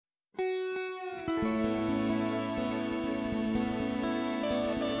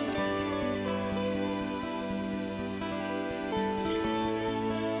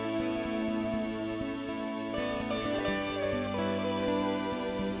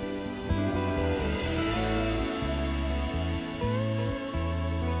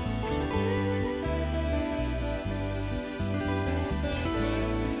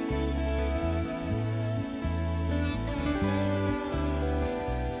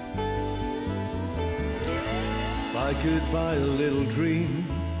I could buy a little dream,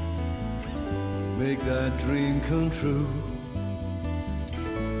 make that dream come true.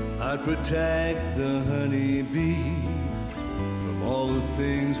 I'd protect the honeybee from all the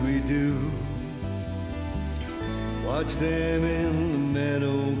things we do. Watch them in the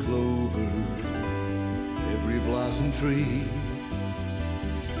meadow clover, every blossom tree,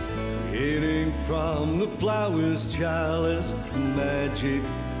 creating from the flowers chalice magic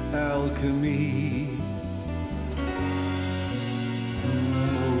alchemy.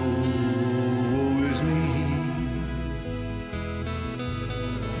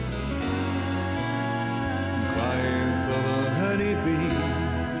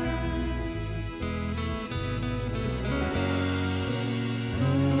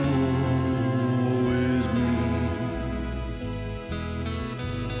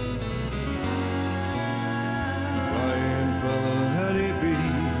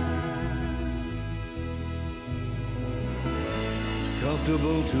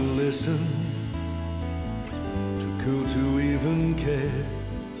 Comfortable to listen, too cool to even care.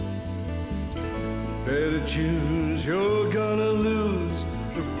 You better choose, you're gonna lose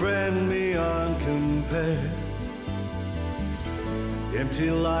a friend beyond compare. Empty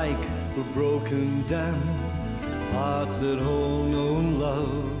like a broken dam, hearts that hold no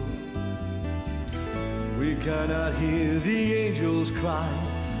love. We cannot hear the angels cry,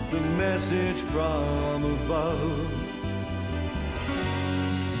 the message from above.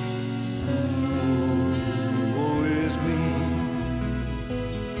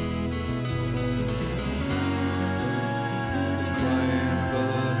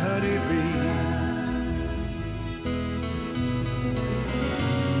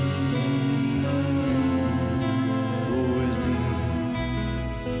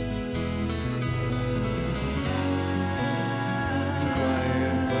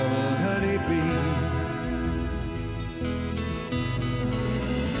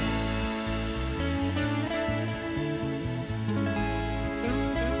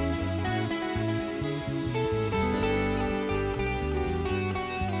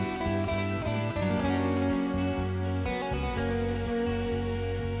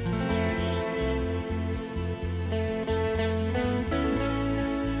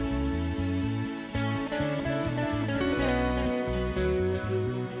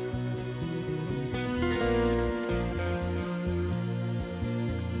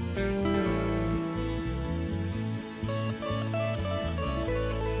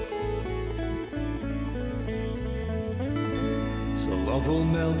 Love will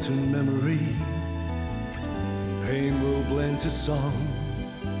melt to memory, pain will blend to song.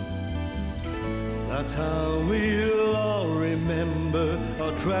 That's how we'll all remember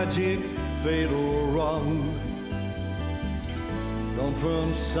our tragic, fatal wrong. Gone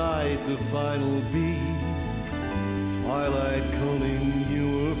from sight, the final beat, twilight calling, you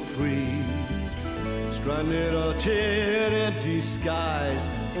were free. Stranded or cheered, empty skies,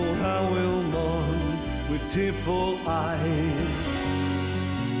 oh how we'll mourn with tearful eyes.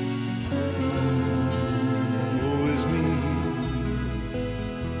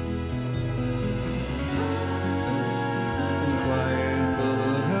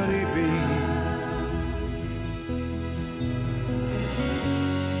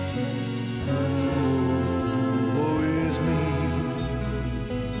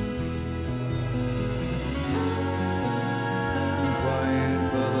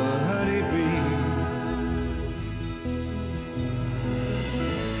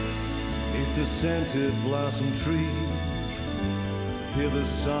 The scented blossom trees, hear the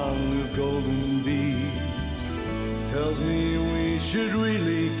song of golden bees. Tells me we should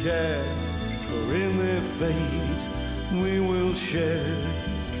really care, for in their fate we will share.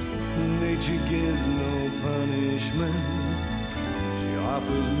 Nature gives no punishment, she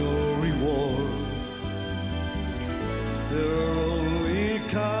offers no reward. There are only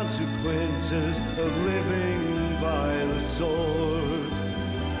consequences of living by the sword.